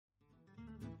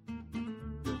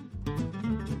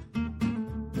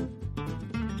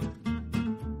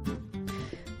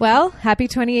Well, happy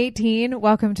 2018.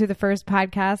 Welcome to the first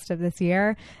podcast of this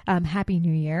year. Happy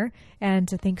New Year. And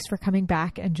thanks for coming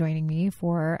back and joining me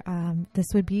for this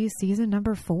would be season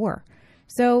number 4.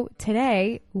 So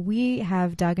today we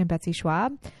have Doug and Betsy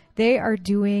Schwab. They are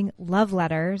doing Love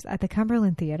Letters at the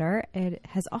Cumberland Theater. It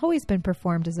has always been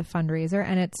performed as a fundraiser,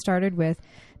 and it started with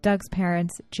Doug's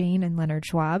parents, Jane and Leonard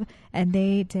Schwab, and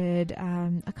they did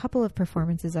a couple of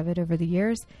performances of it over the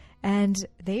years. And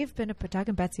Doug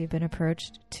and Betsy have been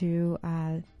approached to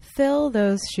fill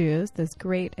those shoes, those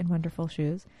great and wonderful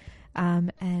shoes,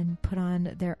 and put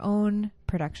on their own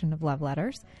production of Love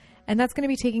Letters. And that's going to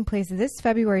be taking place this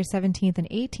February 17th and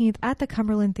 18th at the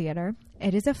Cumberland Theater.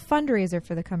 It is a fundraiser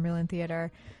for the Cumberland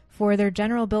Theater for their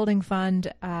general building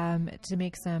fund to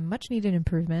make some much-needed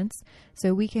improvements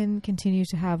so we can continue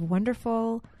to have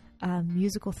wonderful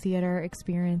musical theater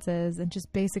experiences and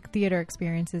just basic theater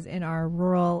experiences in our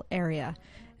rural area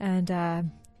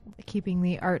and keeping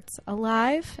the arts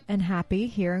alive and happy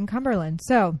here in Cumberland.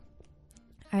 So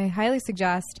I highly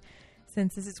suggest,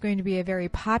 since this is going to be a very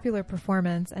popular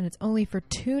performance and it's only for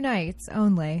 2 nights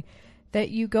only, that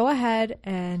you go ahead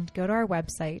and go to our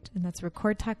website, and that's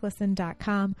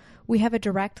recordtalklisten.com. We have a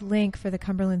direct link for the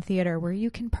Cumberland Theater where you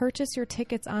can purchase your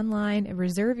tickets online and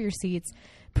reserve your seats,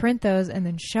 print those, and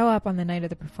then show up on the night of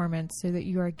the performance so that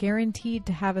you are guaranteed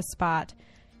to have a spot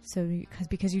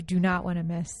because you do not want to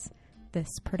miss this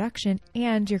production,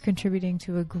 and you're contributing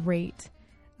to a great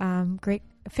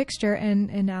fixture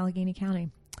in Allegheny County.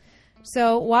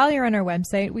 So while you're on our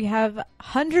website, we have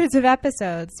hundreds of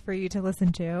episodes for you to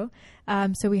listen to.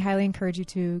 So we highly encourage you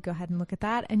to go ahead and look at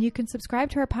that. And you can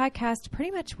subscribe to our podcast pretty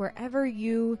much wherever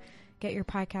you get your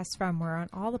podcasts from. We're on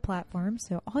all the platforms.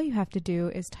 So all you have to do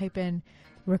is type in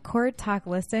Record, Talk,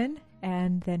 Listen,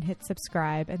 and then hit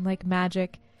subscribe. And like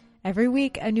magic, every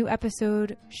week a new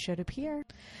episode should appear.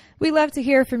 We love to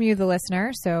hear from you, the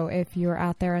listener. So if you're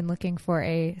out there and looking for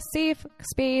a safe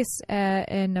space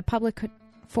in a public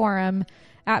forum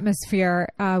atmosphere,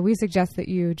 we suggest that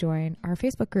you join our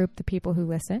Facebook group, The People Who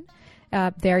Listen.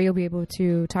 There you'll be able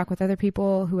to talk with other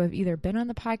people who have either been on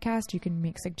the podcast. You can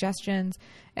make suggestions.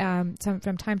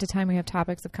 From time to time we have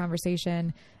topics of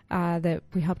conversation that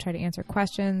we help try to answer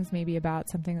questions, maybe about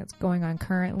something that's going on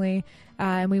currently.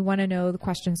 And we want to know the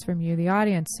questions from you, the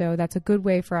audience. So that's a good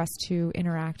way for us to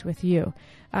interact with you.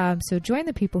 So join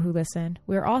The People Who Listen.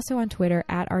 We're also on Twitter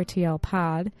at RTL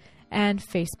Pod. And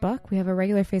Facebook. We have a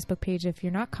regular Facebook page if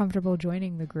you're not comfortable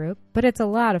joining the group, but it's a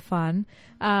lot of fun.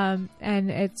 And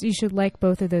you should like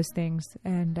both of those things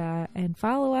and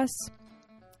follow us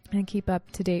and keep up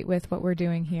to date with what we're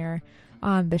doing here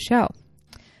on the show.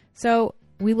 So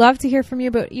we love to hear from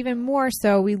you, but even more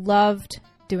so, we loved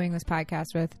doing this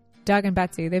podcast with Doug and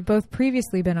Betsy. They've both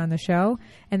previously been on the show,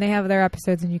 and they have their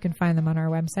episodes, and you can find them on our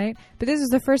website. But this is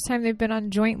the first time they've been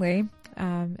on jointly,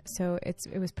 so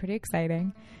it was pretty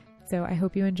exciting. So I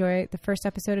hope you enjoy the first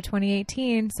episode of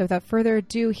 2018. So without further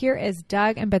ado, here is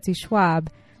Doug and Betsy Schwab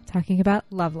talking about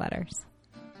Love Letters.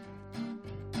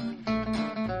 All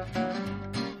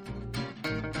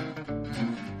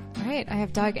right, I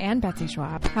have Doug and Betsy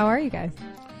Schwab. How are you guys?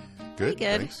 Good.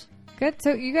 Thanks. Good.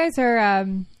 So you guys are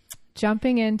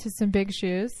jumping into some big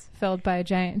shoes filled by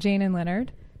Jane and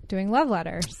Leonard doing Love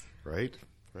Letters. Right.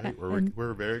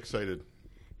 We're very excited.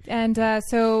 And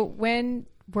so when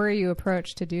were you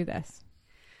approached to do this?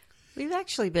 We've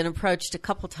actually been approached a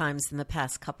couple times in the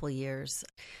past couple of years.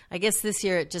 I guess this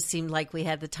year it just seemed like we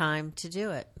had the time to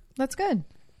do it. That's good.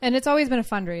 And it's always been a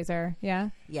fundraiser,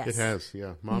 yeah? Yes. It has,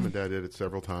 yeah. Mom and Dad did it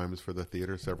several times for the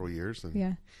theater, several years. And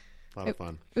Yeah. A lot of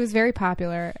fun. It was very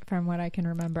popular from what I can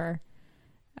remember.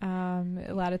 A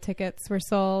lot of tickets were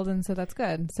sold, and so that's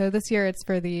good. So this year it's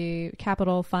for the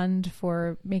capital fund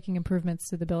for making improvements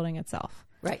to the building itself.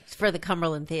 Right, for the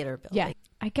Cumberland Theater building. Yeah.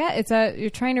 I get you're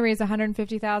trying to raise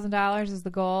 $150,000 is the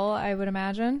goal, I would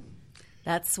imagine.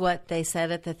 That's what they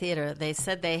said at the theater. They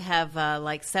said they have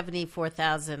like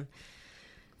 $74,000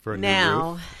 for a now,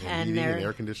 new roof and heating and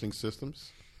air conditioning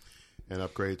systems and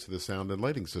upgrades to the sound and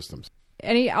lighting systems.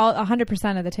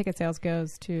 100% of the ticket sales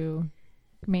goes to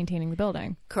maintaining the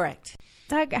building. Correct.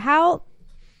 Doug,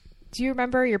 do you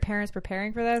remember your parents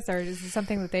preparing for this, or is this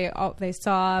something that they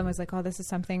saw and was like, "Oh, this is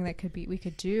something that we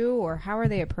could do," or how were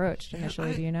they approached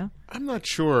initially? Do you know? I'm not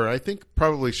sure. I think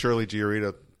probably Shirley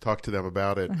Giorita talked to them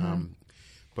about it,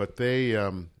 but they,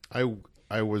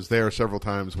 I was there several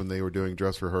times when they were doing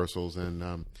dress rehearsals,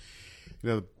 and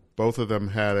both of them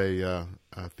had a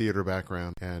theater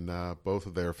background, and both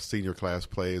of their senior class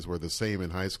plays were the same in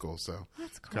high school, so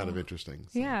that's cool. Kind of interesting.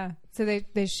 So. Yeah, so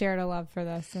they shared a love for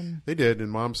this, and they did. And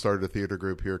Mom started a theater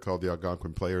group here called the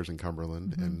Algonquin Players in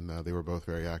Cumberland, and they were both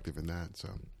very active in that. So,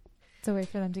 It's a way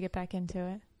for them to get back into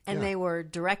it. And Yeah. they were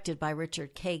directed by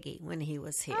Richard Kagi when he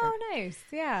was here. Oh, nice.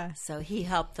 Yeah. So he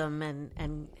helped them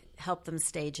and helped them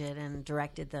stage it and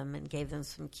directed them and gave them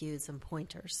some cues and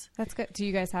pointers. That's good. Do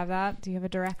you guys have that? Do you have a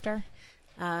director?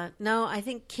 No, I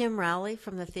think Kim Rowley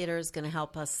from the theater is going to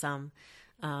help us some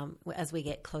as we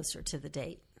get closer to the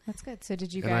date. That's good. So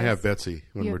did you And guys... I have Betsy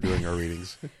when You- we're doing our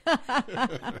readings.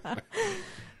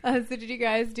 So did you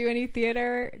guys do any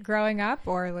theater growing up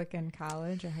or like in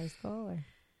college or high school? Or?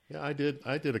 Yeah, I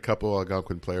did a couple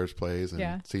Algonquin Players plays and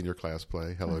Yeah. senior class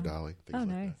play, Hello Dolly, things Oh, like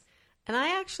nice. And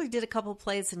I actually did a couple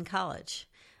plays in college,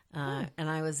 and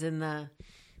I was in the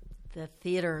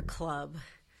theater club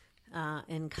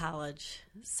in college.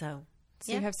 So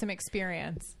So you have some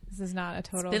experience. This is not a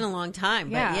total... it's been a long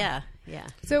time, Yeah. but yeah.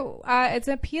 So it's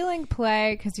an appealing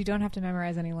play because you don't have to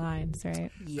memorize any lines, right?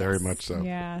 that. Very Yes. much so.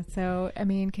 Yeah. So, I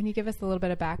mean, can you give us a little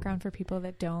bit of background for people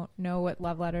that don't know what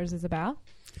Love Letters is about?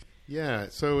 Yeah,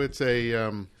 so it's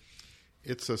a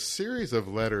series of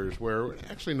letters where we're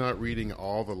actually not reading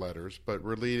all the letters, but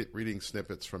reading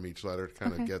snippets from each letter to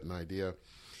kind of get an idea.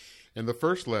 And the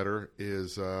first letter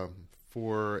is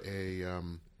for a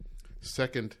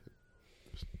second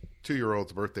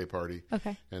 2-year-old's birthday party.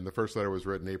 Okay. And the first letter was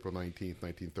written April 19th,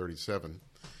 1937.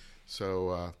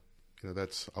 So,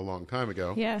 that's a long time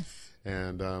ago. Yeah.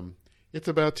 And it's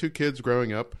about 2 kids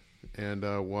growing up, and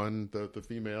one, the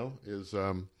female, is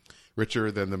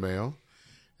richer than the male.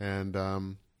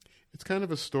 And it's kind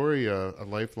of a story, a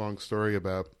lifelong story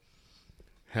about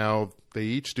how they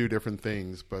each do different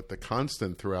things, but the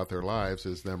constant throughout their lives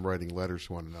is them writing letters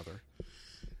to one another.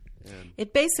 And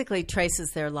It basically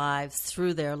traces their lives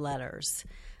through their letters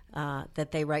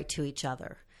that they write to each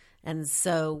other. And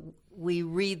so we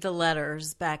read the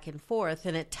letters back and forth,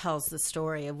 and it tells the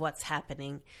story of what's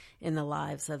happening in the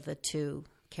lives of the 2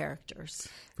 characters.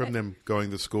 from them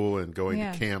going to school and going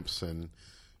Yeah. to camps and,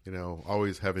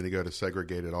 always having to go to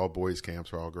segregated all boys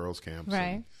camps or all girls camps. Right.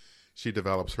 And she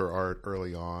develops her art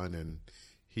early on, and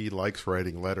he likes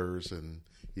writing letters and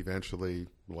eventually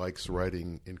likes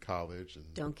writing in college.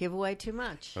 And Don't give away too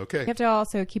much. okay. You have to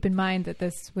also keep in mind that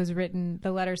this was written,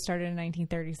 the letter started in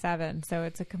 1937, so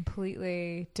it's a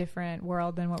completely different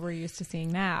world than what we're used to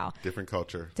seeing now. Different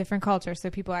culture. Different culture. So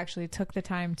people actually took the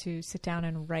time to sit down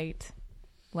and write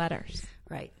letters.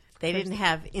 Right. They didn't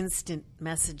have instant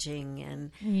messaging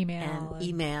and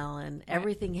Email and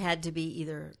everything had to be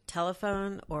either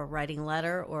telephone or writing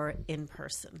letter or in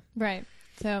person. Right.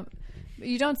 So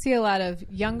you don't see a lot of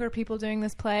younger people doing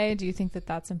this play. Do you think that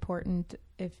that's important,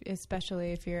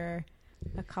 especially if you're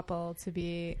a couple, to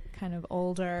be kind of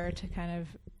older, to kind of,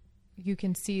 you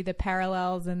can see the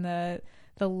parallels and the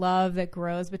love that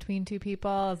grows between 2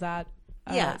 people? Is that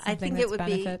I something think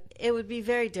that's it would be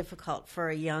very difficult for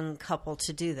a young couple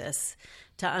to do this,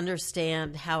 to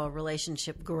understand how a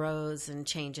relationship grows and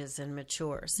changes and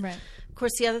matures. Right. Of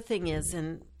course, the other thing is,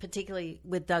 and particularly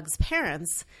with Doug's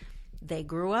parents, they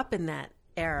grew up in that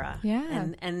era.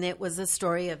 Yeah. And it was a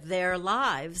story of their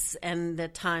lives and the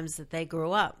times that they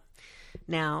grew up.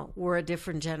 Now, we're a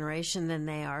different generation than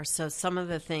they are, so some of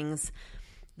the things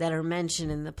that are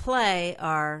mentioned in the play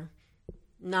are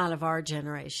not of our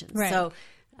generation. Right. So,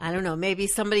 I don't know, maybe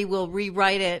somebody will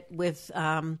rewrite it with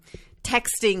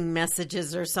texting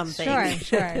messages or something.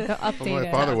 Sure. They'll update Well, my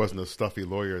it. father wasn't a stuffy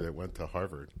lawyer that went to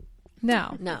Harvard.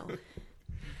 No. No.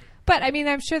 But I mean,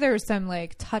 I'm sure there were some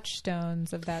like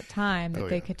touchstones of that time that Oh,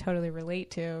 they yeah. could totally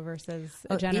relate to versus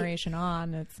a Oh, generation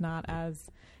on. It's not as,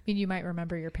 I mean, you might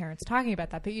remember your parents talking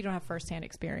about that, but you don't have firsthand Or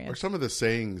experience. some of the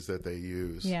sayings that they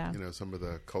use. Yeah. Some of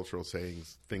the cultural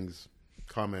sayings, things,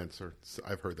 comments, or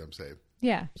I've heard them say.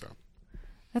 Yeah. So,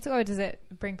 That's what does it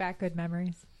bring back good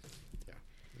memories? yeah,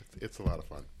 it's a lot of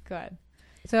fun. Good.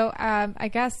 So I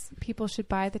guess people should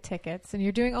buy the tickets. And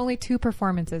you're doing only 2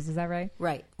 performances, is that right?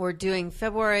 Right. We're doing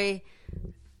February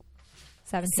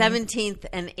 17th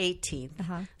and 18th,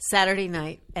 Uh-huh. Saturday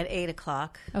night at 8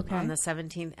 o'clock Okay. on the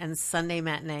 17th, and Sunday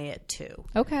matinee at 2.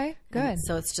 Okay, good. And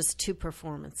so it's just 2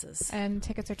 performances. And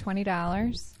tickets are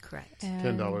 $20. Correct.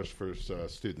 And $10 for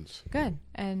students. Good.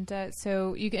 And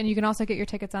so you can also get your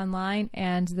tickets online,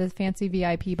 and the fancy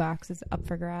VIP box is up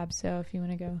for grabs. So if you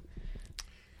want to go,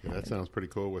 Yeah, that sounds pretty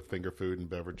cool with finger food and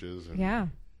beverages. And yeah.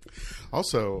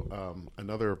 Also,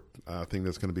 another thing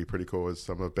that's going to be pretty cool is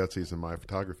some of Betsy's and my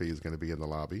photography is going to be in the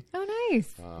lobby Oh,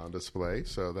 nice. on display.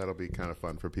 So that'll be kind of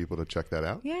fun for people to check that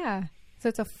out. Yeah. So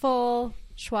it's a full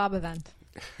Schwab event.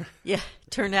 Yeah,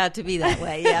 turned out to be that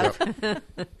way. Yeah.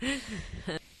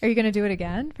 Are you going to do it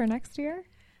again for next year?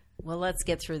 Well, let's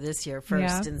get through this year first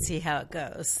Yeah. and see how it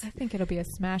goes. I think it'll be a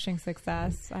smashing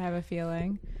success. I have a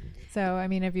feeling. So, I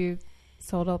mean, have you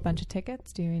sold a bunch of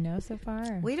tickets? Do you know so far?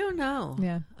 Or? We don't know.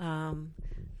 Yeah.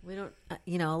 We don't,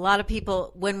 a lot of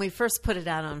people, when we first put it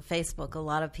out on Facebook, a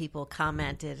lot of people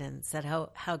commented and said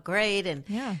how great, and,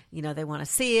 they want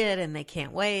to see it and they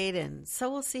can't wait. And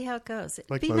so we'll see how it goes.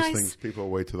 It'd like be most nice. things, people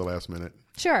wait to the last minute.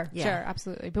 Sure,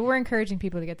 absolutely. But we're encouraging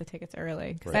people to get the tickets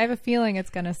early because I have a feeling it's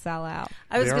going to sell out.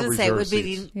 I was going to say it would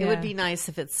Yeah. be nice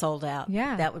if it sold out.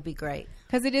 Yeah. That would be great.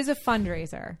 Because it is a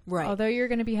fundraiser. Right. Although you're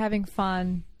going to be having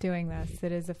fun doing this,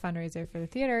 it is a fundraiser for the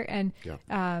theater. And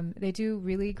they do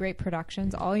really great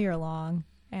productions all year long.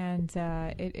 And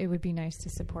it would be nice to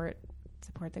support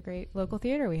the great local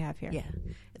theater we have here. Yeah.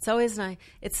 It's always nice.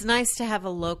 It's nice to have a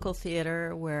local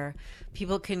theater where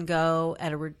people can go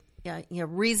at a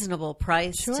reasonable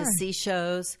price to see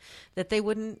shows that they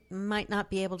might not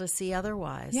be able to see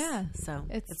otherwise. Yeah. So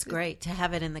it's great to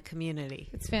have it in the community.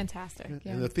 It's fantastic.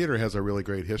 Yeah. And the theater has a really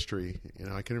great history.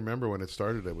 I can remember when it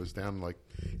started, it was down like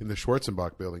in the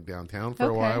Schwarzenbach building downtown for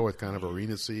a while with kind of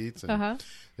arena seats. And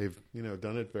they've,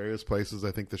 done it various places.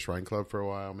 I think the Shrine Club for a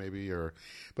while maybe,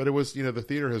 but it was, the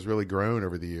theater has really grown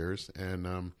over the years,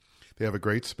 and they have a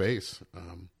great space.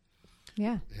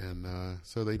 Yeah. And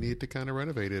so they need to kind of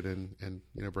renovate it and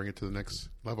bring it to the next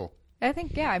level. I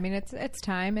think, it's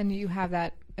time, and you have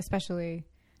that, especially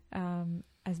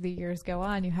as the years go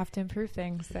on, you have to improve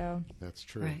things. So that's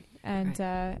true. Right. And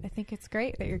I think it's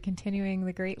great that you're continuing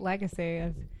the great legacy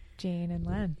of Jane and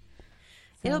Len.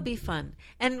 So. It'll be fun.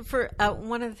 And for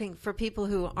one other thing, for people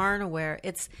who aren't aware,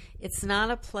 it's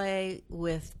not a play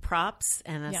with props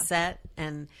and a set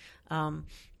and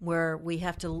where we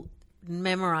have to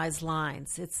memorize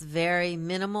lines. It's very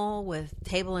minimal with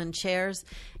table and chairs,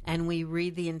 and we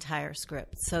read the entire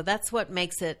script. So that's what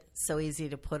makes it so easy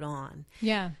to put on.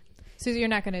 Yeah. So you're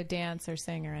not going to dance or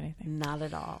sing or anything? Not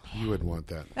at all. You wouldn't want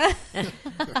that.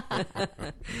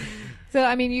 So,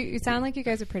 you sound like you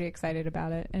guys are pretty excited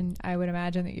about it, and I would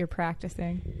imagine that you're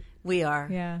practicing. We are.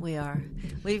 Yeah. We are.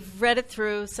 We've read it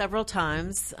through several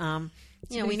times.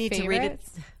 We need to read it.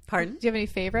 Pardon? Do you have any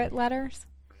favorite letters?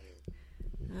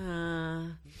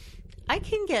 I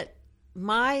can get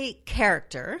my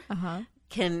character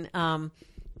can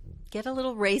get a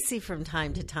little racy from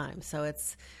time to time, so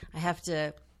I have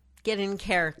to get in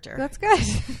character. That's good.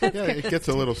 It gets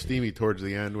a little steamy towards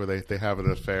the end where they have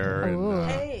an affair. And,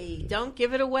 hey, don't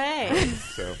give it away.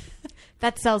 So.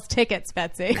 That sells tickets,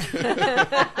 Betsy.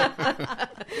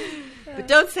 But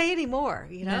don't say any more,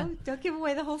 Don't give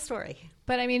away the whole story.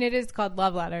 But, it is called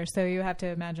Love Letters, so you have to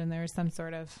imagine there's some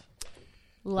sort of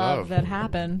love that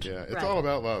happened. Yeah, it's all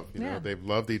about love. Yeah. They've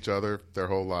loved each other their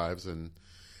whole lives, and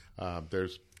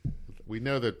we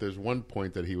know that there's one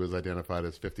point that he was identified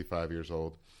as 55 years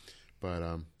old, but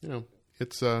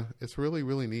it's really,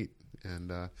 really neat,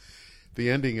 and the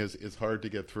ending is hard to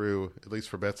get through, at least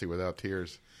for Betsy, without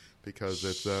tears, because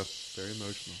it's very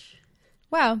emotional.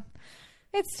 Well,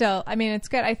 it's still, it's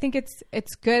good. I think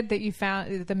it's good that you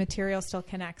found the material still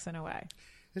connects in a way.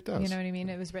 It does. You know what I mean?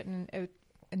 It was written in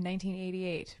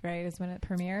 1988, right, is when it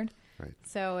premiered. Right.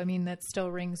 So, that still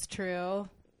rings true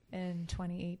in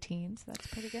 2018, so that's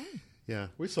pretty good. Yeah,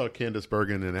 we saw Candice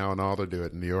Bergen and Alan Alda do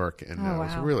it in New York, and it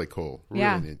was really cool.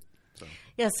 Really neat. So.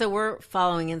 Yeah, so we're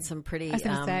following in some pretty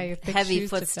heavy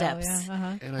footsteps.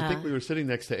 And I think we were sitting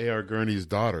next to A.R. Gurney's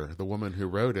daughter, the woman who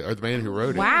wrote it, or the man who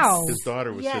wrote it. Wow. His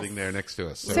daughter was sitting there next to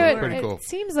us. So So it was pretty cool. It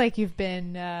seems like you've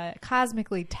been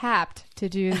cosmically tapped to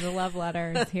do the love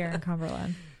letters here in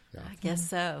Cumberland. Yeah. I guess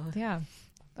so. Yeah.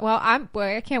 Well,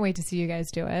 I can't wait to see you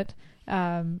guys do it.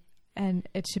 And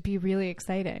it should be really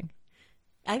exciting.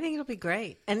 I think it'll be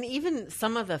great. And even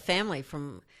some of the family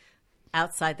from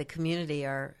outside the community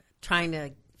are trying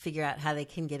to figure out how they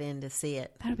can get in to see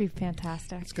it. That would be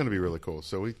fantastic. It's going to be really cool.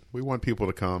 So we want people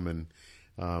to come, and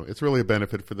it's really a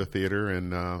benefit for the theater,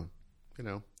 and,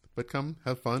 but come,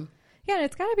 have fun. Yeah, and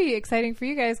it's got to be exciting for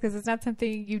you guys because it's not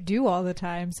something you do all the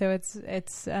time. So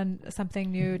it's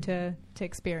something new to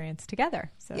experience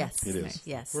together. So yes, it is. Nice.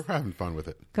 Yes, we're having fun with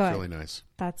it. Good. It's really nice.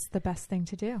 That's the best thing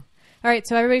to do. All right,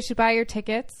 so everybody should buy your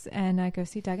tickets and go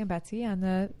see Doug and Betsy on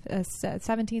the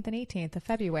 17th and 18th of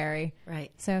February.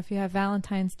 Right. So if you have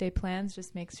Valentine's Day plans,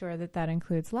 just make sure that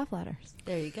includes love letters.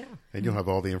 There you go. And you'll have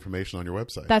all the information on your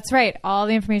website. That's right. All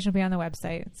the information will be on the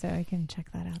website, so you can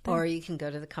check that out there. Or you can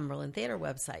go to the Cumberland Theater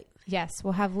website. Yes,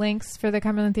 we'll have links for the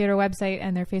Cumberland Theater website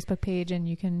and their Facebook page, and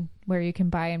you can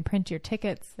buy and print your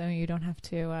tickets, so you don't have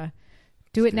to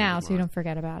do it now, so you don't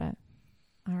forget about it.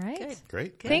 All right. Good.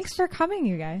 Great. Good. Thanks for coming,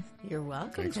 you guys. You're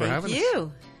welcome. Thanks for having us.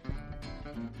 you.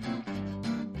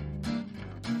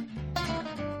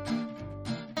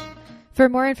 For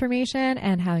more information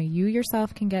and how you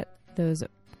yourself can get those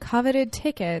coveted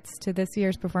tickets to this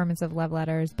year's performance of Love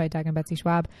Letters by Doug and Betsy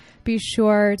Schwab, be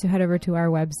sure to head over to our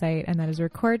website, and that is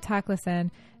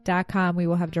recordtalklisten.com. We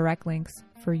will have direct links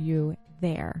for you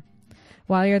there.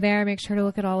 While you're there, make sure to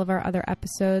look at all of our other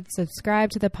episodes,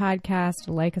 subscribe to the podcast,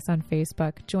 like us on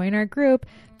Facebook, join our group,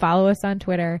 follow us on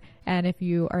Twitter, and if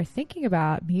you are thinking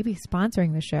about maybe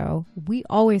sponsoring the show, we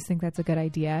always think that's a good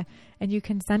idea, and you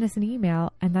can send us an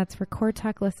email, and that's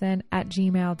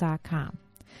recordtalklisten@gmail.com.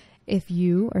 If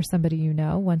you or somebody you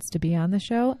know wants to be on the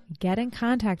show, get in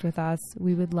contact with us.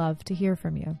 We would love to hear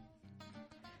from you.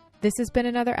 This has been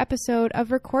another episode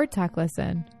of Record Talk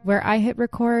Listen, where I hit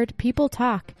record, people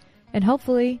talk, and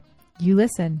hopefully you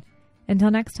listen.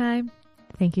 Until next time,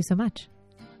 thank you so much.